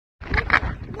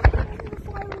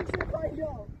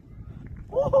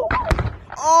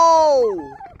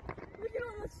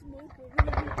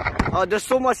Oh, there's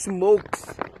so much smokes.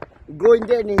 Go in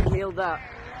there and inhale that.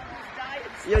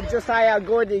 Yeah, Josiah,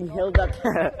 go and inhale that.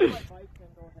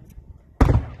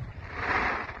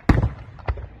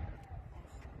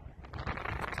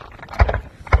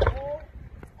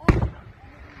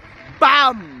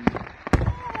 Bam!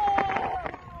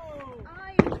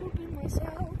 I'm pooping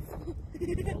myself.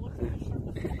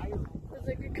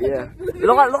 Yeah.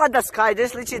 Look at the sky.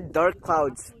 There's literally dark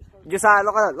clouds. Josiah,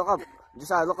 look up.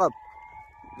 Josiah, look up.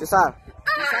 Josiah.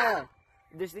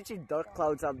 There's literally dark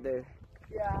clouds up there.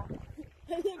 Yeah.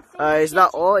 It's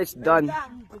not all. It's done.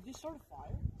 Did they start a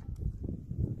fire?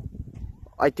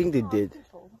 I think they did.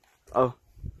 Oh.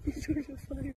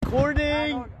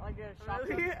 Recording.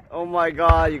 Oh my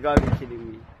God! You gotta be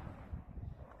kidding me.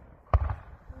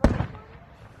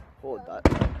 Hold that.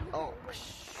 Oh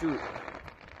shoot.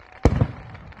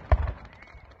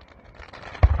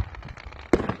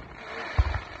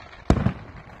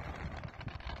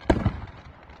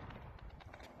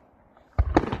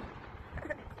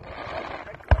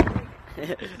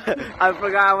 I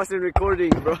forgot I wasn't recording,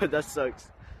 bro. That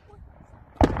sucks.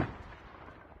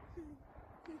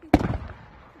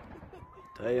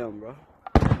 Damn, bro.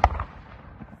 We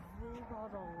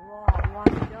got a lot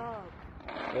lined up.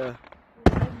 Yeah.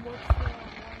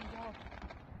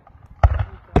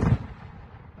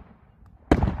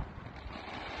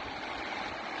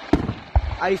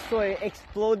 I saw it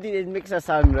exploded and makes a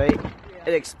sound, right? Yeah.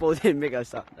 It exploded and makes a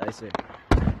sound. I swear.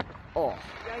 Oh.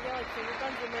 Yeah, like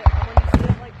sometimes when you see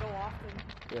it like go off and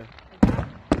Yeah. like that.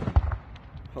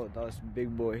 Oh, that was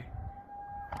big boy.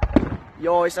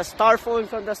 Yo, it's a star falling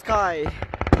from the sky.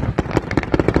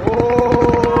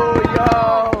 Oh,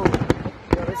 yo.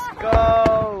 Let's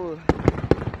go.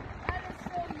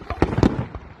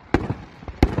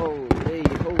 Holy,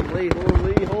 holy,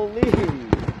 holy, holy.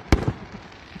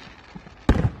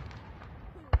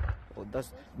 Oh,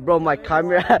 that's, bro, my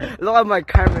camera. Look at my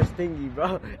camera thingy,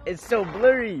 bro. It's so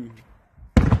blurry.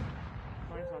 Mine's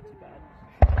not too bad.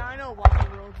 Now I know why the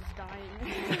world is dying.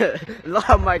 Look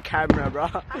at my camera, bro.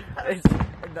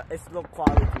 It's low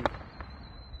quality.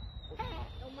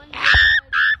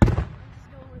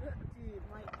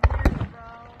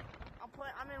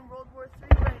 I'm in World War III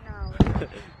right now.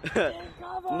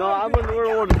 No, I'm in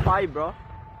World War V, bro.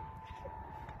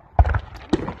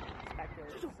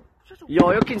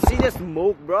 Yo, you can see the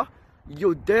smoke, bro.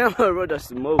 Yo, damn, bro, the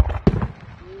smoke.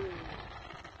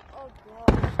 Oh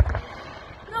gosh.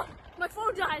 No, my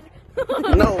phone died.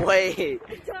 No way.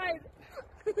 It died.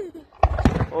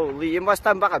 Holy, you must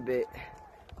stand back a bit.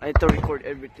 I need to record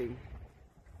everything.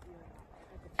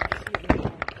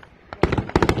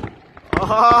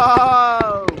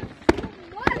 Oh!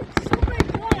 What? So many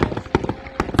clouds.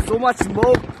 So much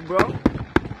smoke, bro.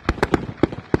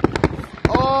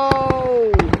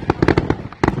 Oh!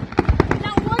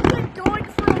 Now once you're going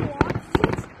for a walk,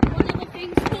 since one of the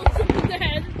things falls in the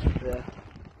head. Yeah.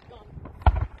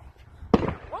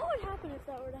 What would happen if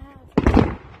that were to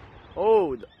happen? Oh!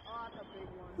 Oh, that's a big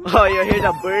one. Oh, you hear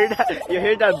that bird? You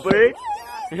hear that bird?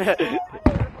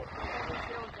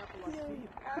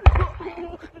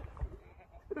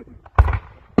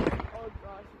 Oh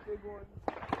gosh, a big one.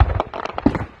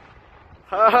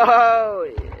 Oh,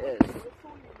 yes.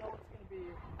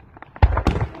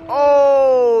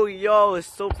 Oh, yo,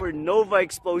 supernova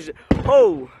explosion.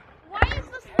 Oh! Why is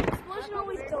this explosion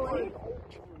always delayed?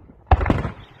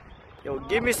 Yo,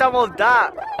 give me some of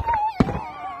that.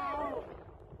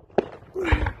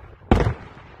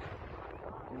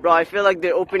 Bro, I feel like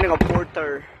they're opening a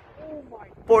portal.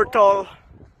 Portal.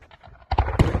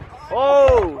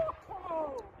 Oh!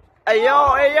 Hey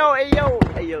yo, hey yo, hey yo,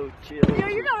 hey yo, chill. Yo,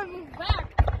 you gotta move back.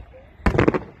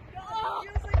 Oh,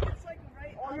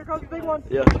 here comes the big one.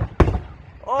 Yeah.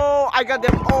 Oh, I got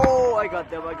them. Oh, I got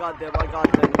them. I got them. I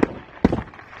got them.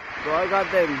 Bro, I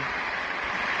got them.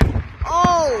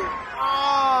 Oh!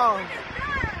 Oh!